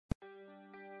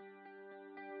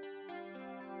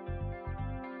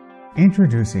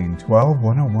Introducing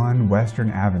 12101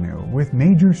 Western Avenue with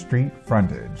major street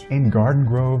frontage in Garden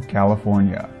Grove,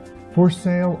 California. For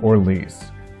sale or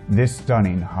lease, this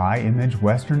stunning high-image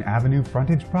Western Avenue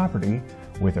frontage property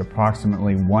with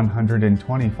approximately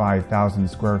 125,000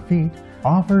 square feet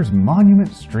offers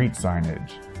monument street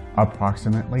signage,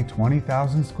 approximately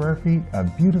 20,000 square feet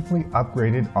of beautifully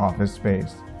upgraded office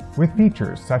space, with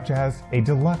features such as a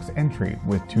deluxe entry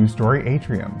with 2-story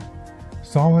atrium,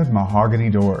 solid mahogany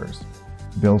doors,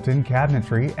 built-in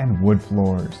cabinetry and wood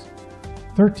floors,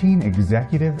 13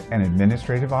 executive and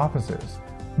administrative offices,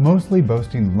 mostly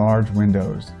boasting large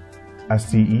windows, a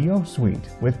CEO suite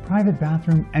with private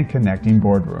bathroom and connecting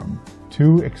boardroom,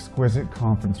 2 exquisite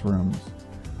conference rooms,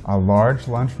 a large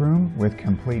lunchroom with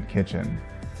complete kitchen,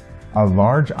 a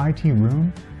large IT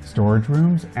room, storage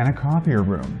rooms, and a copier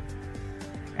room,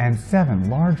 and 7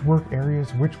 large work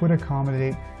areas which would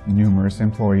accommodate numerous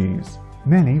employees,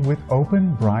 many with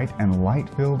open, bright, and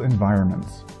light-filled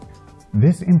environments.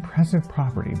 This impressive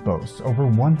property boasts over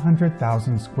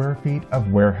 100,000 square feet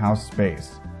of warehouse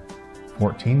space,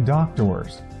 14 dock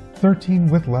doors, 13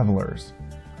 with levelers,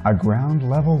 a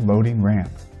ground-level loading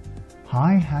ramp,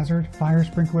 high-hazard fire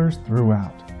sprinklers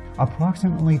throughout,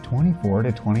 approximately 24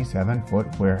 to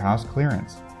 27-foot warehouse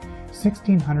clearance,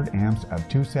 1,600 amps of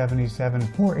 277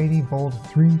 480-volt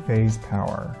 3-phase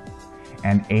power,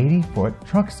 an 80-foot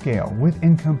truck scale with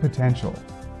income potential,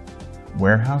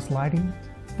 warehouse lighting,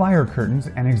 fire curtains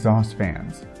and exhaust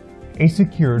fans, a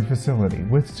secured facility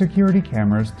with security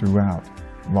cameras throughout,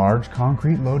 large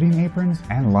concrete loading aprons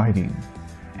and lighting,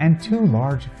 and 2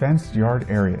 large fenced yard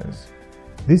areas.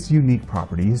 This unique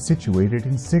property is situated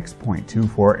in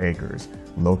 6.24 acres,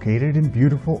 located in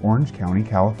beautiful Orange County,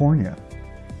 California.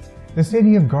 The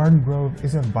city of Garden Grove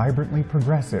is a vibrantly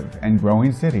progressive and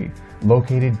growing city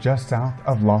located just south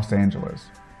of Los Angeles.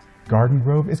 Garden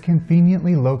Grove is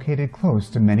conveniently located close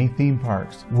to many theme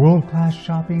parks, world-class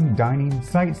shopping, dining,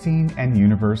 sightseeing, and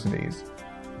universities.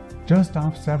 Just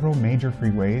off several major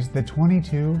freeways, the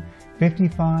 22,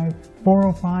 55,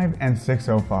 405, and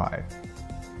 605.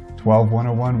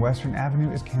 12101 Western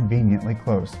Avenue is conveniently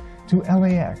close to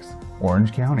LAX,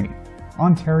 Orange County,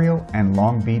 Ontario, and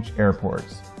Long Beach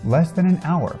airports, less than an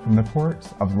hour from the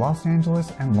ports of Los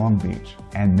Angeles and Long Beach,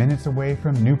 and minutes away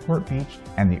from Newport Beach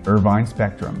and the Irvine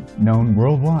Spectrum, known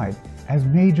worldwide as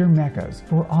major meccas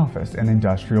for office and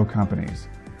industrial companies.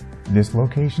 This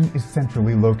location is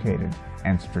centrally located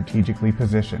and strategically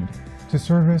positioned to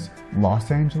service Los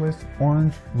Angeles,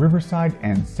 Orange, Riverside,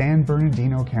 and San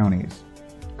Bernardino counties.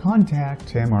 Contact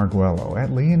Tim Arguello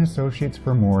at Lee & Associates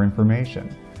for more information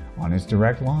on his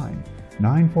direct line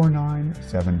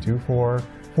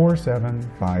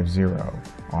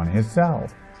 949-724-4750, on his cell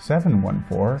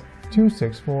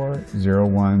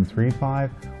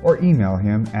 714-264-0135, or email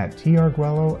him at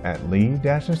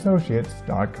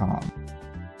targuello@lee-associates.com.